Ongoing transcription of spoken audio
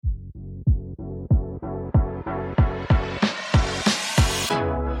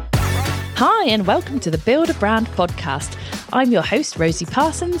Hi, and welcome to the Build a Brand podcast. I'm your host, Rosie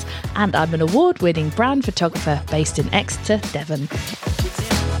Parsons, and I'm an award-winning brand photographer based in Exeter, Devon.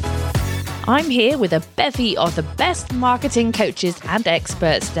 I'm here with a bevy of the best marketing coaches and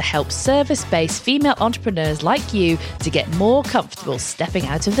experts to help service-based female entrepreneurs like you to get more comfortable stepping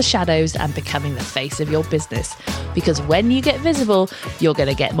out of the shadows and becoming the face of your business. Because when you get visible, you're going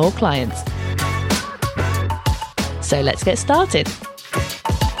to get more clients. So let's get started.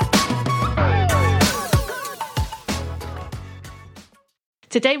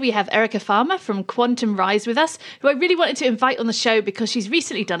 Today we have Erica Farmer from Quantum Rise with us, who I really wanted to invite on the show because she's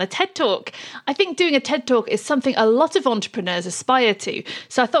recently done a TED Talk. I think doing a TED Talk is something a lot of entrepreneurs aspire to.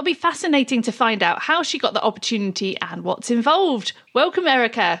 So I thought it'd be fascinating to find out how she got the opportunity and what's involved. Welcome,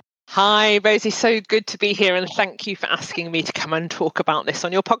 Erica. Hi, Rosie. So good to be here. And thank you for asking me to come and talk about this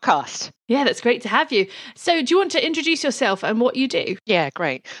on your podcast. Yeah, that's great to have you. So do you want to introduce yourself and what you do? Yeah,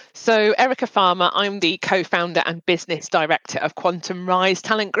 great. So Erica Farmer, I'm the co-founder and business director of Quantum Rise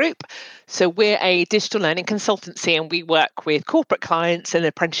Talent Group. So we're a digital learning consultancy and we work with corporate clients and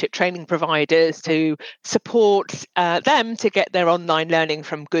apprenticeship training providers to support them to get their online learning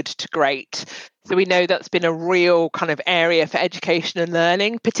from good to great. So we know that's been a real kind of area for education and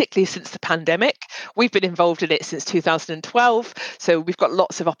learning, particularly since the pandemic. We've been involved in it since 2012. So we've got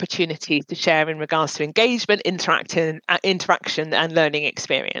lots of opportunities to share in regards to engagement, interaction and learning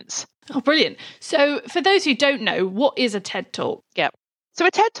experience. Oh, brilliant. So for those who don't know, what is a TED Talk? Yeah. So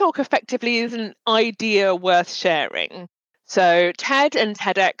a TED Talk effectively is an idea worth sharing. So TED and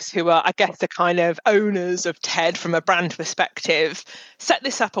TEDx, who are, I guess, the kind of owners of TED from a brand perspective, set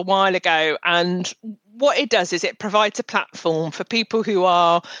this up a while ago. And what it does is it provides a platform for people who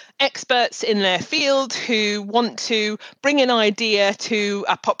are experts in their field, who want to bring an idea to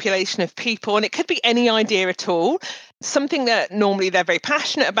a population of people. And it could be any idea at all, something that normally they're very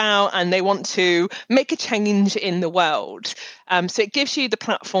passionate about and they want to make a change in the world. So it gives you the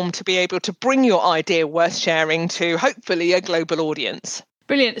platform to be able to bring your idea worth sharing to hopefully a global audience.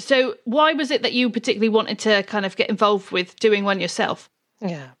 Brilliant. So why was it that you particularly wanted to kind of get involved with doing one yourself?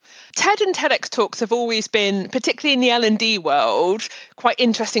 Yeah. TED and TEDx talks have always been, particularly in the L&D world, quite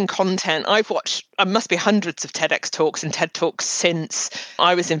interesting content. I've watched, must be hundreds of TEDx talks and TED Talks since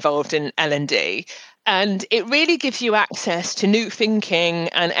I was involved in L&D. And it really gives you access to new thinking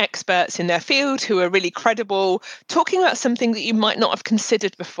and experts in their field who are really credible, talking about something that you might not have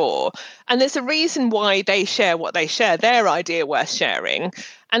considered before. And there's a reason why they share what they share, their idea worth sharing.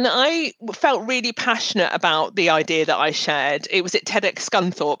 And I felt really passionate about the idea that I shared. It was at TEDx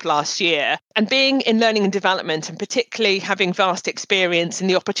Scunthorpe last year. And being in learning and development, and particularly having vast experience in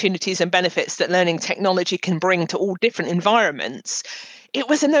the opportunities and benefits that learning technology can bring to all different environments, it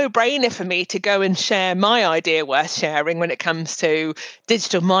was a no-brainer for me to go and share my idea worth sharing when it comes to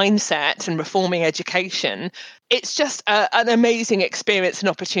digital mindset and reforming education. It's just an amazing experience and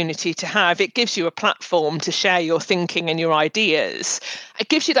opportunity to have. It gives you a platform to share your thinking and your ideas. It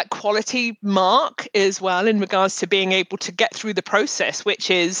gives you that quality mark as well in regards to being able to get through the process, which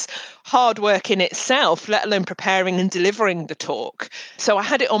is hard work in itself, let alone preparing and delivering the talk. So I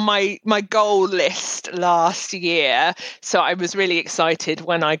had it on my goal list last year. So I was really excited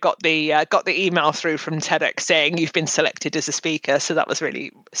when I got the email through from TEDx saying you've been selected as a speaker. So that was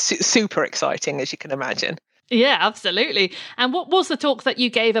really super exciting, as you can imagine. Yeah, absolutely. And what was the talk that you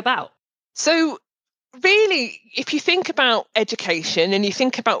gave about? So really, if you think about education and you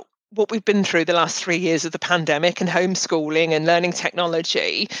think about what we've been through the last 3 years of the pandemic and homeschooling and learning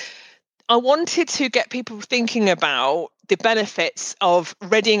technology, I wanted to get people thinking about the benefits of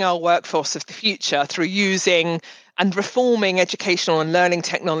readying our workforce of the future through using and reforming educational and learning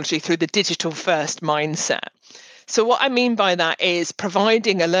technology through the digital first mindset. So what I mean by that is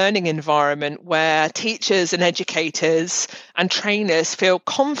providing a learning environment where teachers and educators and trainers feel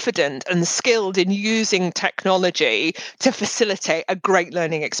confident and skilled in using technology to facilitate a great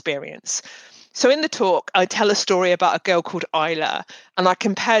learning experience. So in the talk, I tell a story about a girl called Isla, and I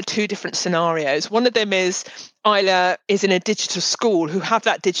compared two different scenarios. One of them is Isla is in a digital school who have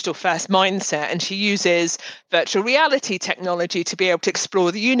that digital first mindset, and she uses virtual reality technology to be able to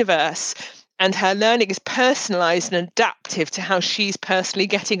explore the universe. And her learning is personalised and adaptive to how she's personally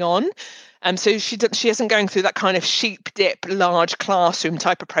getting on. So she isn't going through that kind of sheep dip, large classroom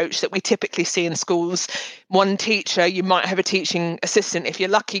type approach that we typically see in schools. One teacher, you might have a teaching assistant, if you're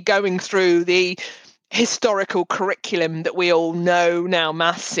lucky, going through the historical curriculum that we all know now,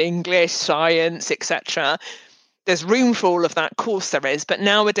 maths, English, science, etc. There's room for all of that, of course there is, but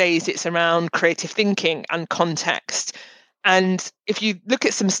nowadays it's around creative thinking and context. And if you look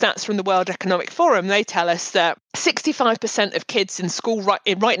at some stats from the World Economic Forum, they tell us that 65% of kids in school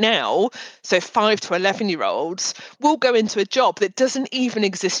right now, so 5 to 11-year-olds, will go into a job that doesn't even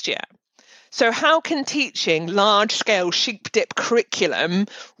exist yet. So how can teaching large-scale sheep dip curriculum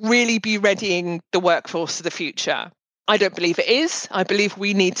really be readying the workforce of the future? I don't believe it is. I believe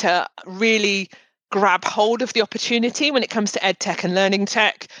we need to really grab hold of the opportunity when it comes to EdTech and learning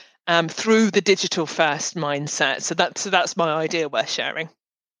tech through the digital first mindset. So that's my idea worth sharing.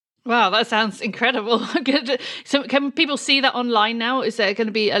 Wow, that sounds incredible. So can people see that online now? Is there going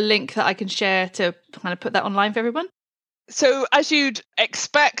to be a link that I can share to kind of put that online for everyone? So as you'd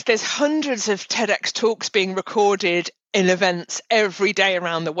expect, there's hundreds of TEDx talks being recorded in events every day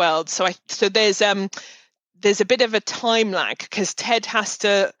around the world. So there's a bit of a time lag because TED has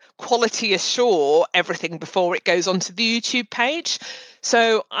to quality assure everything before it goes onto the YouTube page.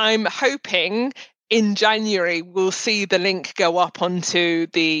 So I'm hoping in January we'll see the link go up onto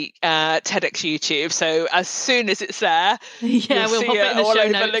the TEDx YouTube. So as soon as it's there, yeah, we'll pop it in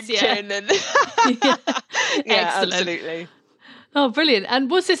the show notes. LinkedIn. Yeah, absolutely. Oh, brilliant.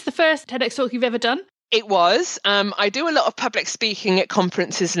 And was this the first TEDx talk you've ever done? It was. I do a lot of public speaking at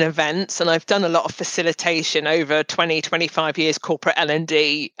conferences and events, and I've done a lot of facilitation over 20, 25 years, corporate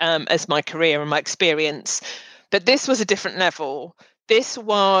L&D as my career and my experience. But this was a different level. This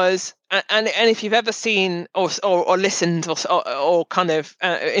was, and if you've ever seen or listened or kind of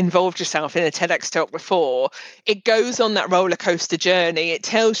involved yourself in a TEDx talk before, it goes on that roller coaster journey. It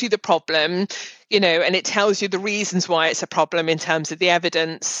tells you the problem, and it tells you the reasons why it's a problem in terms of the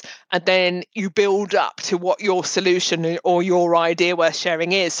evidence. And then you build up to what your solution or your idea worth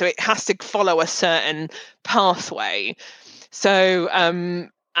sharing is. So it has to follow a certain pathway. So,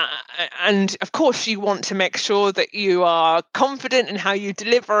 and of course, you want to make sure that you are confident in how you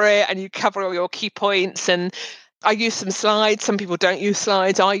deliver it and you cover all your key points. And I use some slides. Some people don't use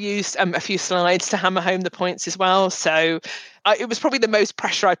slides. I used a few slides to hammer home the points as well. So it was probably the most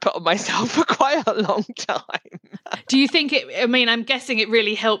pressure I put on myself for quite a long time. Do you think I'm guessing it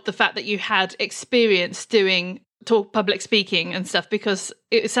really helped the fact that you had experience doing public speaking and stuff, because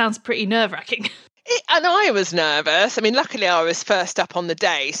it sounds pretty nerve-wracking. And I was nervous. Luckily I was first up on the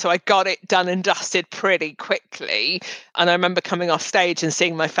day, so I got it done and dusted pretty quickly. And I remember coming off stage and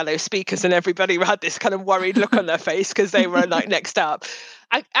seeing my fellow speakers, and everybody had this kind of worried look on their face because they were like next up.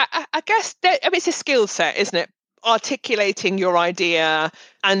 I guess it's a skill set, isn't it? Articulating your idea,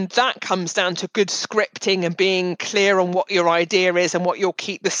 and that comes down to good scripting and being clear on what your idea is and what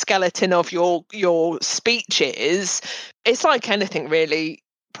the skeleton of your speech is. It's like anything really.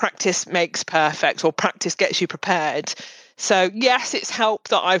 Practice makes perfect, or practice gets you prepared. So yes, it's helped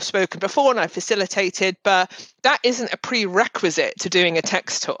that I've spoken before and I've facilitated, but that isn't a prerequisite to doing a TED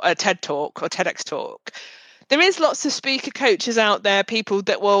talk or TEDx talk. There is lots of speaker coaches out there, people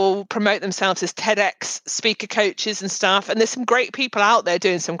that will promote themselves as TEDx speaker coaches and stuff. And there's some great people out there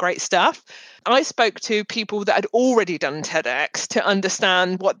doing some great stuff. I spoke to people that had already done TEDx to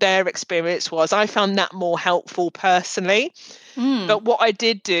understand what their experience was. I found that more helpful personally. But what I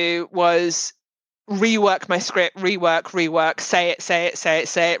did do was rework my script, rework, say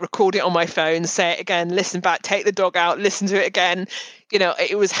it, record it on my phone, say it again, listen back, take the dog out, listen to it again.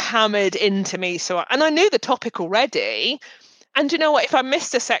 It was hammered into me. And I knew the topic already. And you know what? If I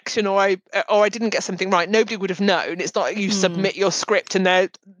missed a section or I didn't get something right, nobody would have known. It's not like you submit your script and they're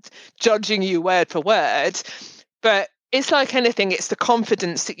judging you word for word. But it's like anything, it's the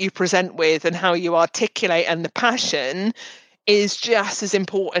confidence that you present with and how you articulate, and the passion is just as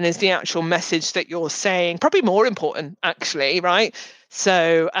important as the actual message that you're saying. Probably more important, actually, right?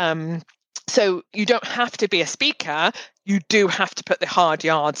 So you don't have to be a speaker. You do have to put the hard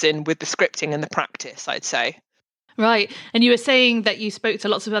yards in with the scripting and the practice, I'd say. Right. And you were saying that you spoke to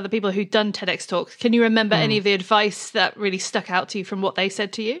lots of other people who'd done TEDx talks. Can you remember any of the advice that really stuck out to you from what they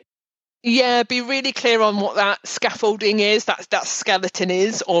said to you? Yeah, be really clear on what that scaffolding is, that skeleton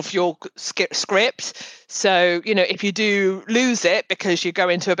is of your script. So, if you do lose it because you go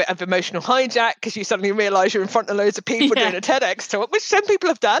into a bit of emotional hijack because you suddenly realise you're in front of loads of people doing a TEDx talk, which some people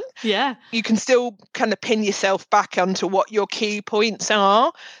have done. Yeah. You can still kind of pin yourself back onto what your key points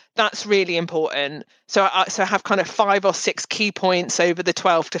are. That's really important. So I have kind of 5 or 6 key points over the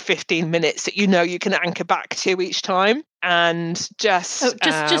 12 to 15 minutes that you can anchor back to each time. And just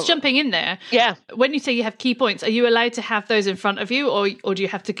jumping in there. Yeah. When you say you have key points, are you allowed to have those in front of you, or do you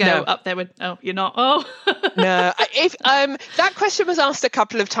have to go up there with? Oh, you're not. Oh. No. If that question was asked a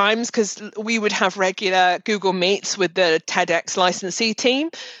couple of times, because we would have regular Google Meets with the TEDx licensee team,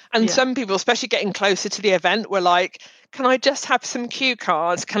 and some people, especially getting closer to the event, were like, can I just have some cue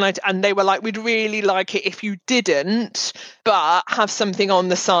cards? And they were like, we'd really like it if you didn't, but have something on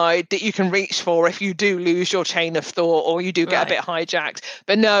the side that you can reach for if you do lose your chain of thought or you do get a bit hijacked.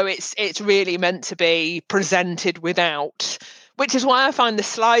 But no, it's really meant to be presented without, which is why I find the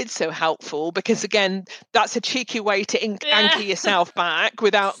slides so helpful, because again, that's a cheeky way to anchor yourself back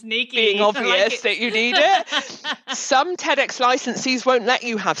without being obvious that you need it. Some TEDx licensees won't let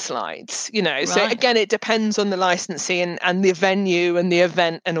you have slides, So again, it depends on the licensee and the venue and the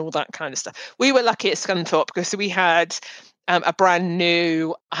event and all that kind of stuff. We were lucky at Scunthorpe because we had a brand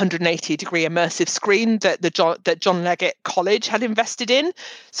new 180-degree immersive screen that John Leggett College had invested in.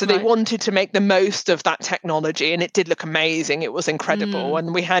 So they wanted to make the most of that technology, and it did look amazing. It was incredible.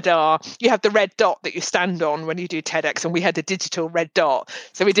 And we had you have the red dot that you stand on when you do TEDx, and we had a digital red dot.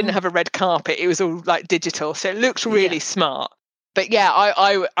 So we didn't have a red carpet. It was all like digital. So it looks really smart. But yeah,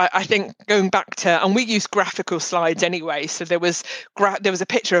 I think going back to, and we use graphical slides anyway. So there was a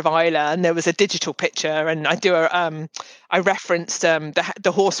picture of Isla, and there was a digital picture, and I referenced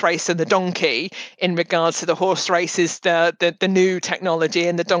the horse race and the donkey in regards to the horse race is the new technology,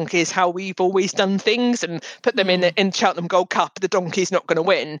 and the donkey is how we've always done things, and put them in Cheltenham Gold Cup. The donkey's not going to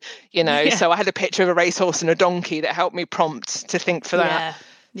win, So I had a picture of a racehorse and a donkey that helped me prompt to think for that.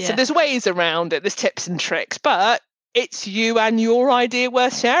 Yeah. So there's ways around it. There's tips and tricks, but it's you and your idea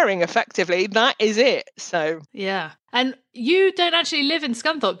worth sharing effectively. That is it. So yeah. And you don't actually live in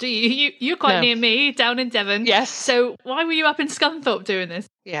Scunthorpe, do you? You're quite near me, down in Devon. Yes. So why were you up in Scunthorpe doing this?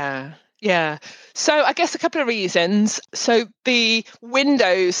 Yeah. So I guess a couple of reasons. So the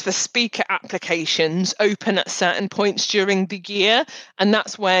windows for speaker applications open at certain points during the year, and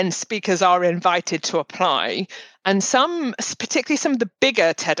that's when speakers are invited to apply. And particularly some of the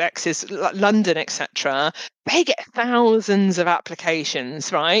bigger TEDx's, like London, etc., they get thousands of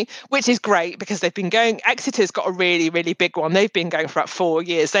applications, right? Which is great because they've been going. Exeter's got a really, really big one. They've been going for about 4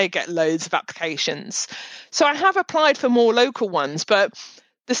 years. They get loads of applications. So I have applied for more local ones, but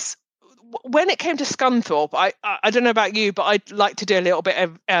when it came to Scunthorpe, I don't know about you, but I'd like to do a little bit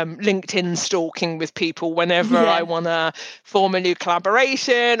of LinkedIn stalking with people whenever I want to form a new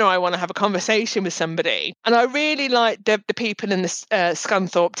collaboration or I want to have a conversation with somebody. And I really liked the people in the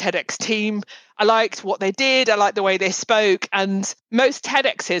Scunthorpe TEDx team. I liked what they did. I liked the way they spoke. And most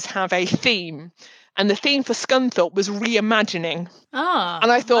TEDx's have a theme. And the theme for Scunthorpe was reimagining.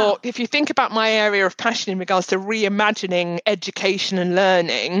 And I thought, if you think about my area of passion in regards to reimagining education and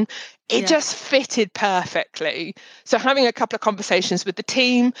learning, it just fitted perfectly. So having a couple of conversations with the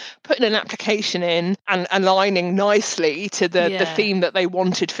team, putting an application in and aligning nicely to the theme that they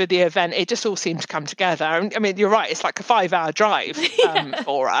wanted for the event, it just all seemed to come together. I mean, you're right, it's like a 5-hour drive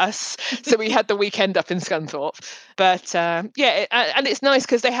for us. So we had the weekend up in Scunthorpe. But and it's nice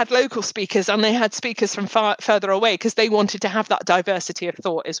because they had local speakers and they had speakers from further away because they wanted to have that diversity of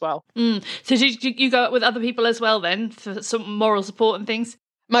thought as well. So did you go out with other people as well then for some moral support and things?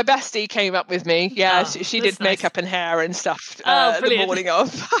 My bestie came up with me. Yeah, she did makeup and hair and stuff the morning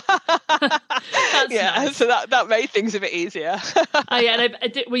of. Nice. So that made things a bit easier. And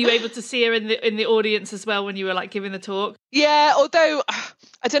were you able to see her in the audience as well when you were like giving the talk? Yeah, although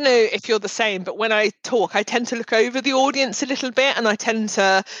I don't know if you're the same, but when I talk, I tend to look over the audience a little bit, and I tend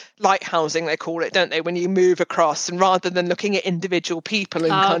to lighthousing, they call it, don't they? When you move across, and rather than looking at individual people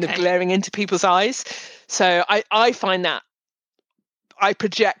and kind of glaring into people's eyes. So I find that I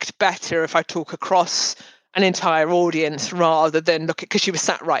project better if I talk across an entire audience rather than because she was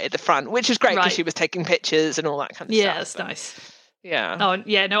sat right at the front, which is great because she was taking pictures and all that kind of stuff. Yeah, that's nice. Yeah. Oh,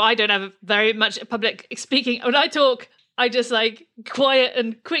 yeah. No, I don't have very much public speaking. When I talk, I just like quiet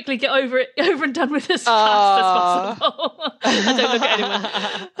and quickly get over and done with as fast as possible. I don't look at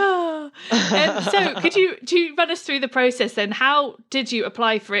anyone. So do you run us through the process then? How did you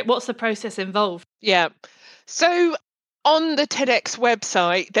apply for it? What's the process involved? Yeah. So on the TEDx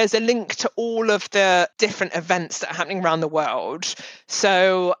website, there's a link to all of the different events that are happening around the world.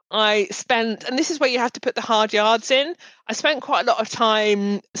 So I spent, and this is where you have to put the hard yards in, I spent quite a lot of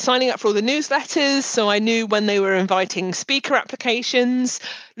time signing up for all the newsletters. So I knew when they were inviting speaker applications,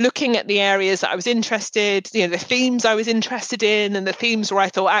 looking at the areas that I was interested, the themes I was interested in, and the themes where I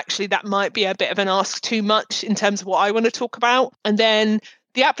thought, actually, that might be a bit of an ask too much in terms of what I want to talk about. And then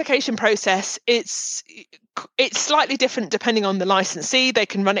the application process, it's slightly different depending on the licensee. They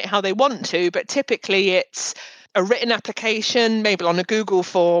can run it how they want to, but typically it's a written application, maybe on a Google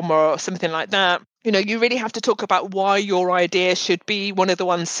form or something like that. You really have to talk about why your idea should be one of the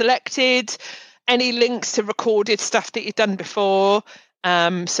ones selected, any links to recorded stuff that you've done before,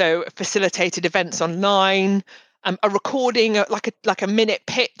 so facilitated events online, a recording, like a minute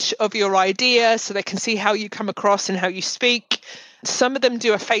pitch of your idea, so they can see how you come across and how you speak. Some of them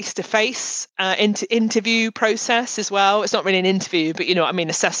do a face-to-face interview process as well. It's not really an interview, but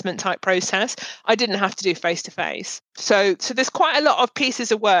assessment type process. I didn't have to do face-to-face. So there's quite a lot of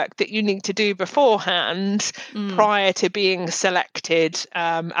pieces of work that you need to do beforehand prior to being selected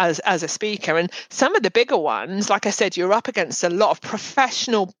as a speaker. And some of the bigger ones, like I said, you're up against a lot of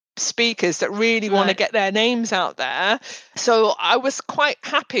professional speakers that really want to get their names out there. So I was quite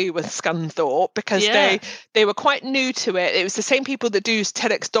happy with Scunthorpe because they were quite new to it. It was the same people that do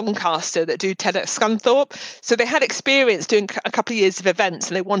TEDx Doncaster that do TEDx Scunthorpe. So they had experience doing a couple of years of events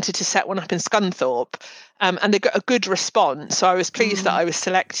and they wanted to set one up in Scunthorpe. And they got a good response. So I was pleased that I was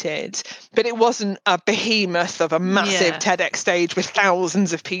selected. But it wasn't a behemoth of a massive TEDx stage with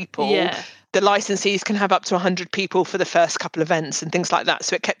thousands of people. Yeah. The licensees can have up to 100 people for the first couple of events and things like that.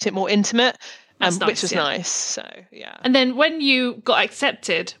 So it kept it more intimate, which was nice. So, yeah. And then when you got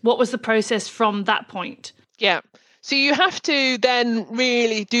accepted, what was the process from that point? Yeah. So you have to then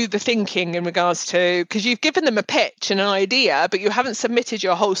really do the thinking in regards to, because you've given them a pitch and an idea, but you haven't submitted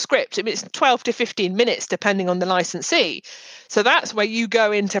your whole script. I mean, it's 12 to 15 minutes, depending on the licensee. So that's where you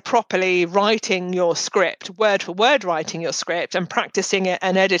go into properly writing your script, word for word writing your script and practicing it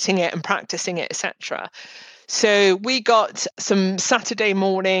and editing it and practicing it, etc. So we got some Saturday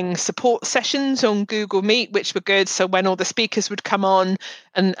morning support sessions on Google Meet, which were good. So when all the speakers would come on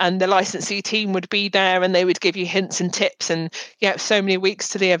and the licensee team would be there and they would give you hints and tips and so many weeks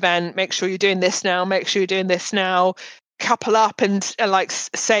to the event, make sure you're doing this now, make sure you're doing this now. Couple up and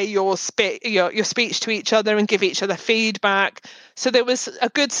say your speech to each other and give each other feedback. So there was a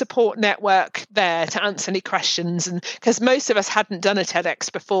good support network there to answer any questions, and because most of us hadn't done a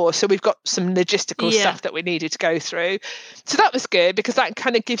TEDx before, so we've got some logistical stuff that we needed to go through. So that was good because that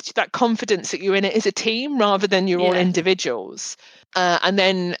kind of gives you that confidence that you're in it as a team rather than you're all individuals. And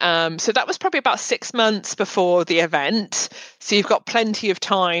then, so that was probably about 6 months before the event. So you've got plenty of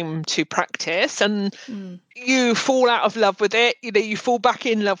time to practice and you fall out of love with it. You fall back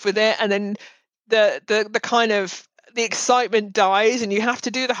in love with it. And then the kind of the excitement dies and you have to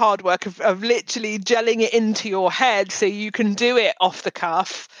do the hard work of literally gelling it into your head so you can do it off the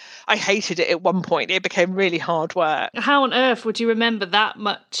cuff. I hated it at one point. It became really hard work. How on earth would you remember that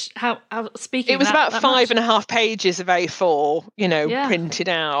much? How speaking? It was about 5.5 pages of A4, printed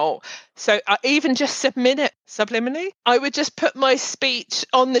out. So I even just submit it subliminally. I would just put my speech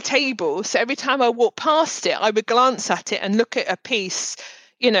on the table. So every time I walked past it, I would glance at it and look at a piece.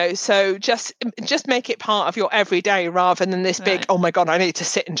 So just make it part of your everyday rather than this big, oh my God, I need to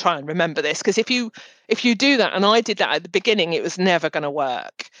sit and try and remember this. Because if you do that, and I did that at the beginning, it was never going to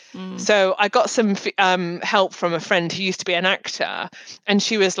work. So I got some help from a friend who used to be an actor. And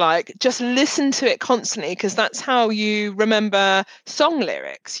she was like, just listen to it constantly because that's how you remember song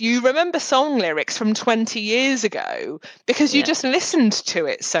lyrics. You remember song lyrics from 20 years ago because you just listened to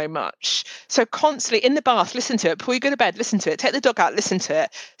it so much. So constantly in the bath, listen to it. Before you go to bed, listen to it. Take the dog out, listen to it.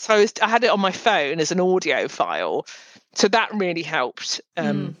 So I had it on my phone as an audio file. So that really helped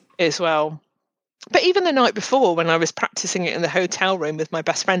as well. But even the night before when I was practicing it in the hotel room with my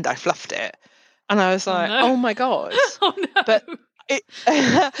best friend, I fluffed it. And I was like, oh my God. Oh no. But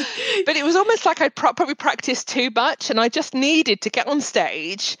it was almost like I'd probably practiced too much and I just needed to get on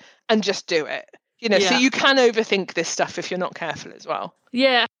stage and just do it. So you can overthink this stuff if you're not careful as well.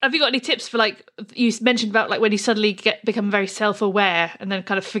 Yeah. Have you got any tips for you mentioned about when you suddenly become very self-aware and then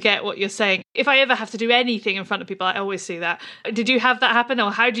kind of forget what you're saying? If I ever have to do anything in front of people, I always see that. Did you have that happen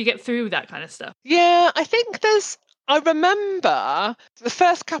or how do you get through that kind of stuff? Yeah, I think I remember the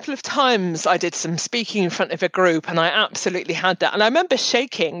first couple of times I did some speaking in front of a group and I absolutely had that. And I remember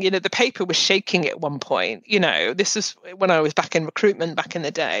shaking, the paper was shaking at one point, this is when I was back in recruitment back in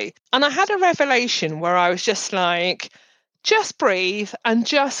the day. And I had a revelation where I was just like, just breathe and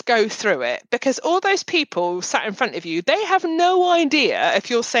just go through it because all those people sat in front of you, they have no idea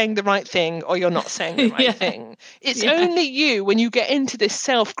if you're saying the right thing or you're not saying the right thing. It's only you when you get into this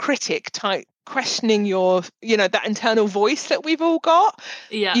self-critic type questioning your, that internal voice that we've all got.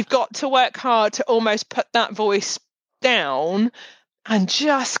 Yeah. You've got to work hard to almost put that voice down and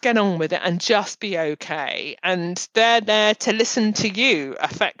just get on with it and just be okay. And they're there to listen to you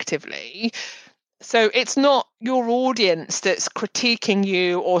effectively. So it's not your audience that's critiquing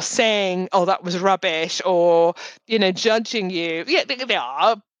you or saying, oh, that was rubbish or, judging you. Yeah, they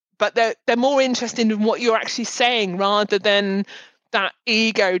are, but they're more interested in what you're actually saying rather than that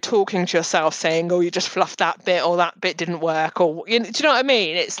ego talking to yourself saying, oh, you just fluffed that bit or that bit didn't work. Or, do you know what I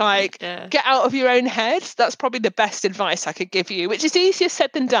mean? It's like, get out of your own head. That's probably the best advice I could give you, which is easier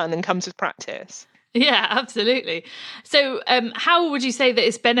said than done and comes with practice. Yeah, absolutely. So how would you say that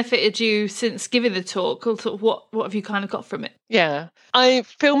it's benefited you since giving the talk? Or sort of what have you kind of got from it? Yeah, I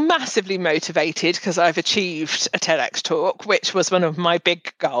feel massively motivated because I've achieved a TEDx talk, which was one of my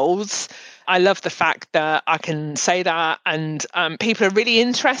big goals. I love the fact that I can say that and people are really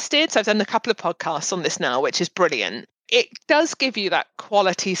interested. So I've done a couple of podcasts on this now, which is brilliant. It does give you that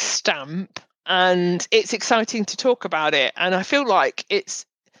quality stamp and it's exciting to talk about it. And I feel like it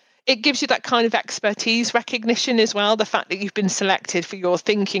gives you that kind of expertise recognition as well. The fact that you've been selected for your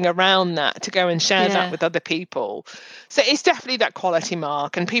thinking around that to go and share that with other people. So it's definitely that quality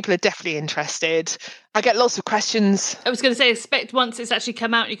mark and people are definitely interested. I get lots of questions. I was going to say, expect once it's actually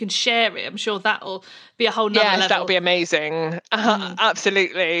come out, you can share it. I'm sure that'll be a whole nother level. Yes, that'll be amazing.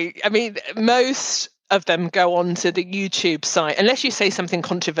 Absolutely. I mean, most of them go onto the YouTube site, unless you say something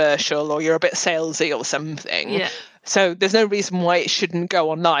controversial or you're a bit salesy or something. Yeah. So there's no reason why it shouldn't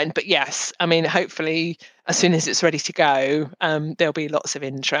go online. But yes, I mean, hopefully as soon as it's ready to go, there'll be lots of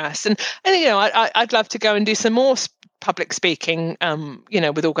interest. And you know, I'd love to go and do some more public speaking, you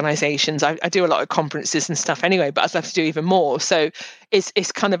know, with organisations. I do a lot of conferences and stuff anyway, but I'd love to do even more. So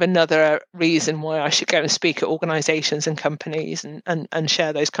it's kind of another reason why I should go and speak at organisations and companies and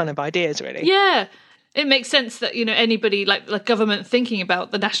share those kind of ideas, really. Yeah. It makes sense that, you know, anybody like government thinking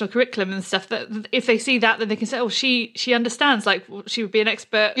about the national curriculum and stuff, that if they see that, then they can say, oh, she understands, like she would be an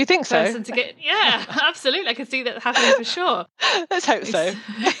expert. You think so? Person to get, yeah, absolutely. I can see that happening for sure. Let's hope so.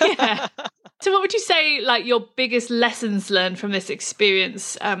 Yeah. So what would you say, like, your biggest lessons learned from this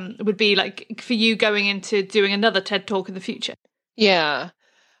experience would be, like, for you going into doing another TED Talk in the future? Yeah.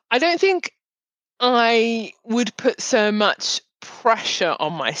 I don't think I would put so much pressure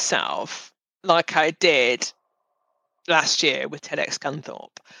on myself like I did last year with TEDx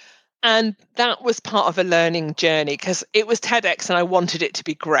Scunthorpe. And that was part of a learning journey because it was TEDx and I wanted it to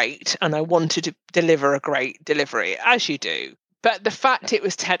be great and I wanted to deliver a great delivery, as you do. But the fact it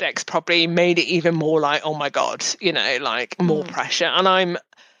was TEDx probably made it even more like, oh my God, you know, like more pressure. And I'm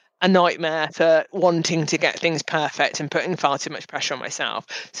a nightmare for wanting to get things perfect and putting far too much pressure on myself.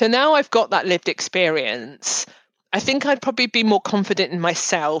 So now I've got that lived experience. I think I'd probably be more confident in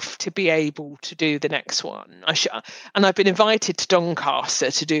myself to be able to do the next one. And I've been invited to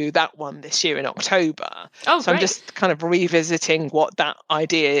Doncaster to do that one this year in October. Oh, so great. I'm just kind of revisiting what that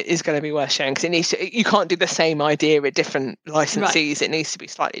idea is going to be worth sharing because you can't do the same idea with different licensees. Right. It needs to be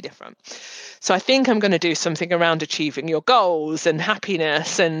slightly different. So I think I'm going to do something around achieving your goals and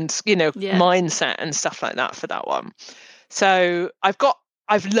happiness and, you know, mindset and stuff like that for that one. So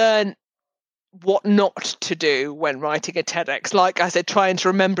I've learned what not to do when writing a TEDx. Like I said, trying to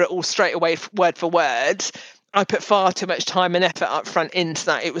remember it all straight away, word for word. I put far too much time and effort up front into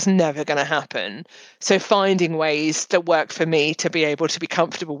that. It was never going to happen. So finding ways that work for me to be able to be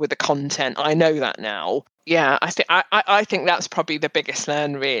comfortable with the content. I know that now. Yeah, I think that's probably the biggest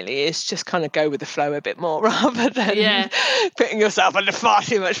learn really is just kind of go with the flow a bit more rather than putting yourself under far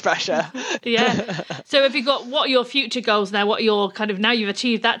too much pressure. Yeah. So have you got, what are your future goals now? What are your kind of, now you've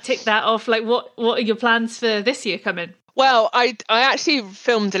achieved that, tick that off, like what are your plans for this year coming? Well, I actually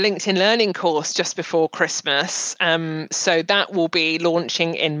filmed a LinkedIn Learning course just before Christmas. So that will be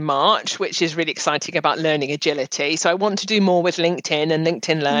launching in March, which is really exciting about learning agility. So I want to do more with LinkedIn and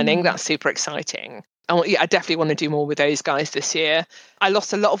LinkedIn Learning. That's super exciting. I definitely want to do more with those guys this year. I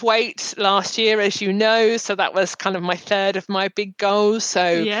lost a lot of weight last year, as you know, so that was kind of my third of my big goals.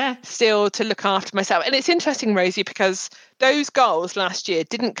 So still to look after myself. And it's interesting, Rosie, because those goals last year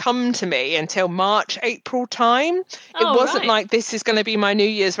didn't come to me until March, April time. It wasn't like this is going to be my New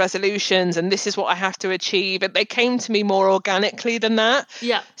Year's resolutions and this is what I have to achieve. They came to me more organically than that.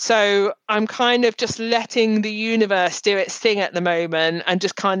 Yeah. So I'm kind of just letting the universe do its thing at the moment and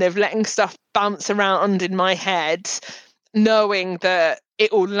just kind of letting stuff bounce around in my head, knowing that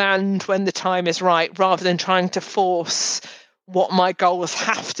it will land when the time is right rather than trying to force what my goals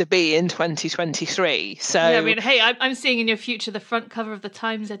have to be in 2023. So yeah, I mean, hey, I'm seeing in your future the front cover of the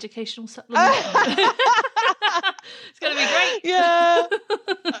Times educational supplement. It's going to be great.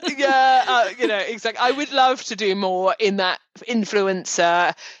 You know, exactly. I would love to do more in that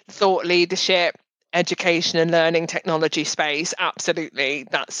influencer, thought leadership, education and learning technology space. Absolutely.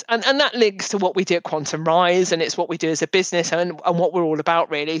 And that links to what we do at Quantum Rise, and it's what we do as a business and what we're all about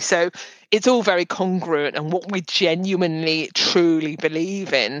really. So it's all very congruent and what we genuinely truly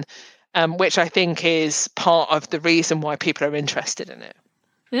believe in, which I think is part of the reason why people are interested in it.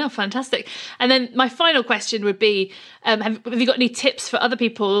 Yeah, fantastic. And then my final question would be, have you got any tips for other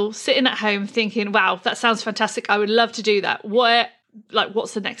people sitting at home thinking, wow, that sounds fantastic, I would love to do that.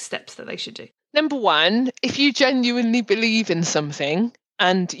 What's the next steps that they should do? Number one, if you genuinely believe in something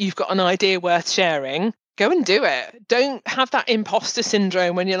and you've got an idea worth sharing, go and do it. Don't have that imposter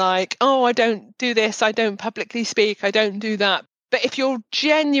syndrome when you're like, oh, I don't do this, I don't publicly speak, I don't do that. But if you're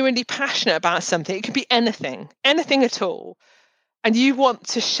genuinely passionate about something, it can be anything at all, and you want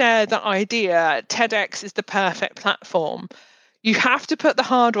to share that idea, TEDx is the perfect platform. You have to put the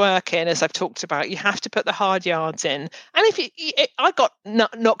hard work in, as I've talked about. You have to put the hard yards in. And I got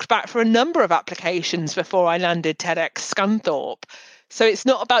knocked back for a number of applications before I landed TEDx Scunthorpe. So it's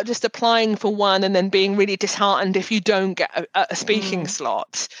not about just applying for one and then being really disheartened if you don't get a speaking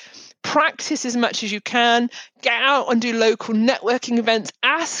slot. Practice as much as you can. Get out and do local networking events.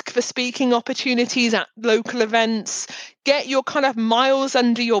 Ask for speaking opportunities at local events. Get your kind of miles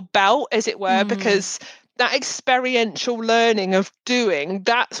under your belt, as it were, because that experiential learning of doing,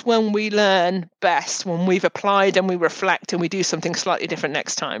 that's when we learn best, when we've applied and we reflect and we do something slightly different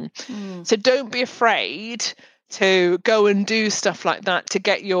next time. So don't be afraid to go and do stuff like that to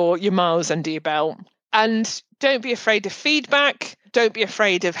get your miles under your belt. And don't be afraid of feedback. Don't be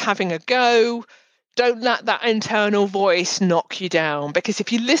afraid of having a go. Don't let that internal voice knock you down, because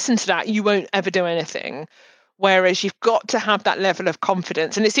if you listen to that, you won't ever do anything. Whereas you've got to have that level of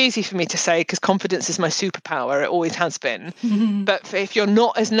confidence. And it's easy for me to say because confidence is my superpower. It always has been. But if you're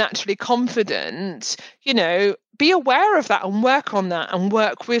not as naturally confident, be aware of that and work on that and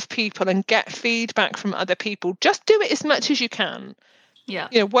work with people and get feedback from other people. Just do it as much as you can.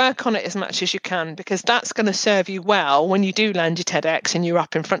 Yeah. Work on it as much as you can, because that's going to serve you well when you do land your TEDx and you're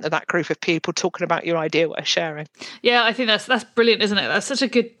up in front of that group of people talking about your idea worth sharing. Yeah, I think that's brilliant, isn't it? That's such a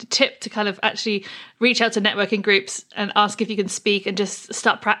good tip to kind of actually reach out to networking groups and ask if you can speak and just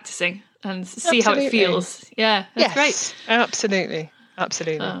start practicing and see how it feels. Yeah, that's great. Absolutely.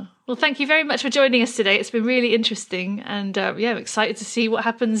 Well, thank you very much for joining us today. It's been really interesting, and I'm excited to see what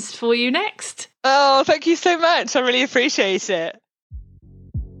happens for you next. Oh, thank you so much. I really appreciate it.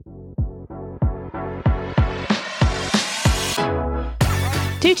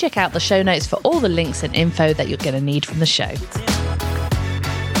 Do check out the show notes for all the links and info that you're going to need from the show.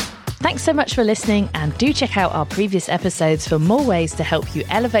 Thanks so much for listening, and do check out our previous episodes for more ways to help you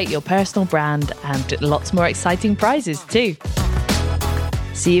elevate your personal brand and lots more exciting prizes too.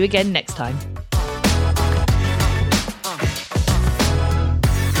 See you again next time.